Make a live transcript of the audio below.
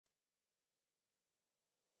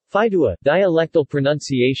Fideuà, dialectal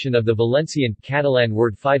pronunciation of the Valencian, Catalan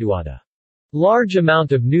word fideuada, large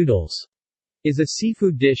amount of noodles, is a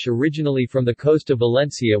seafood dish originally from the coast of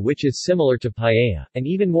Valencia which is similar to paella, and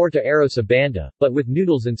even more to arroz a banda, but with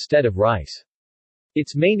noodles instead of rice.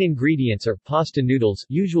 Its main ingredients are pasta noodles,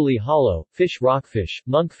 usually hollow, fish rockfish,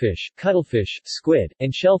 monkfish, cuttlefish, squid,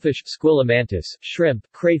 and shellfish, squilla mantis, shrimp,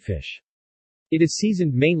 crayfish. It is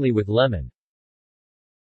seasoned mainly with lemon.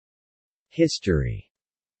 History.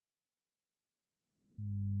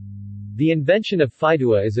 The invention of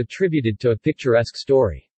Fideuà is attributed to a picturesque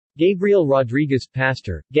story. Gabriel Rodriguez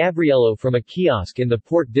Pastor, Gabrielo from a kiosk in the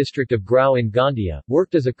port district of Grau in Gandia,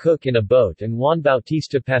 worked as a cook in a boat, and Juan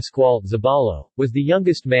Bautista Pascual Zabalo was the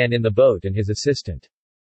youngest man in the boat and his assistant.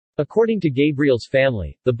 According to Gabriel's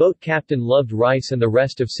family, the boat captain loved rice and the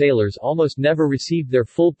rest of sailors almost never received their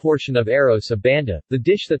full portion of arroz a banda, the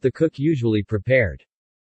dish that the cook usually prepared.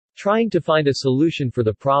 Trying to find a solution for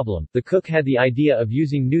the problem, the cook had the idea of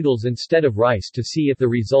using noodles instead of rice to see if the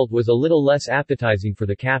result was a little less appetizing for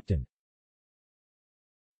the captain.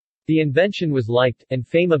 The invention was liked, and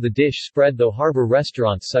fame of the dish spread though harbor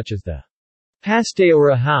restaurants such as the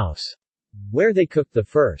Pasteora House, where they cooked the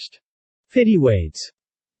first Fideuades.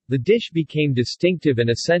 The dish became distinctive and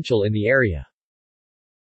essential in the area.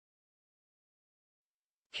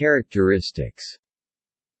 Characteristics.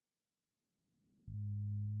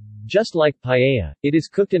 Just like paella, it is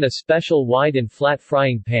cooked in a special wide and flat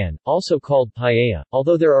frying pan, also called paella,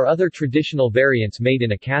 although there are other traditional variants made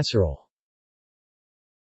in a casserole.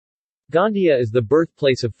 Gandia is the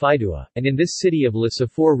birthplace of Fideuà, and in this city of La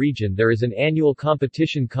Safor region there is an annual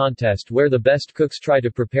competition contest where the best cooks try to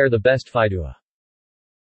prepare the best Fideuà.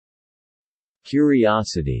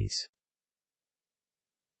 Curiosities.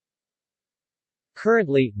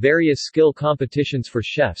 Currently, various skill competitions for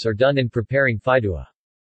chefs are done in preparing Fideuà.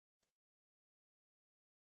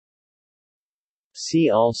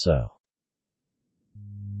 See also: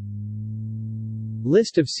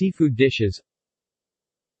 List of seafood dishes,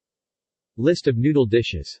 List of noodle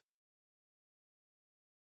dishes.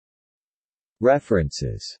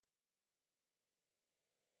 References.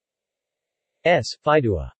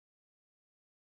 Fideuà.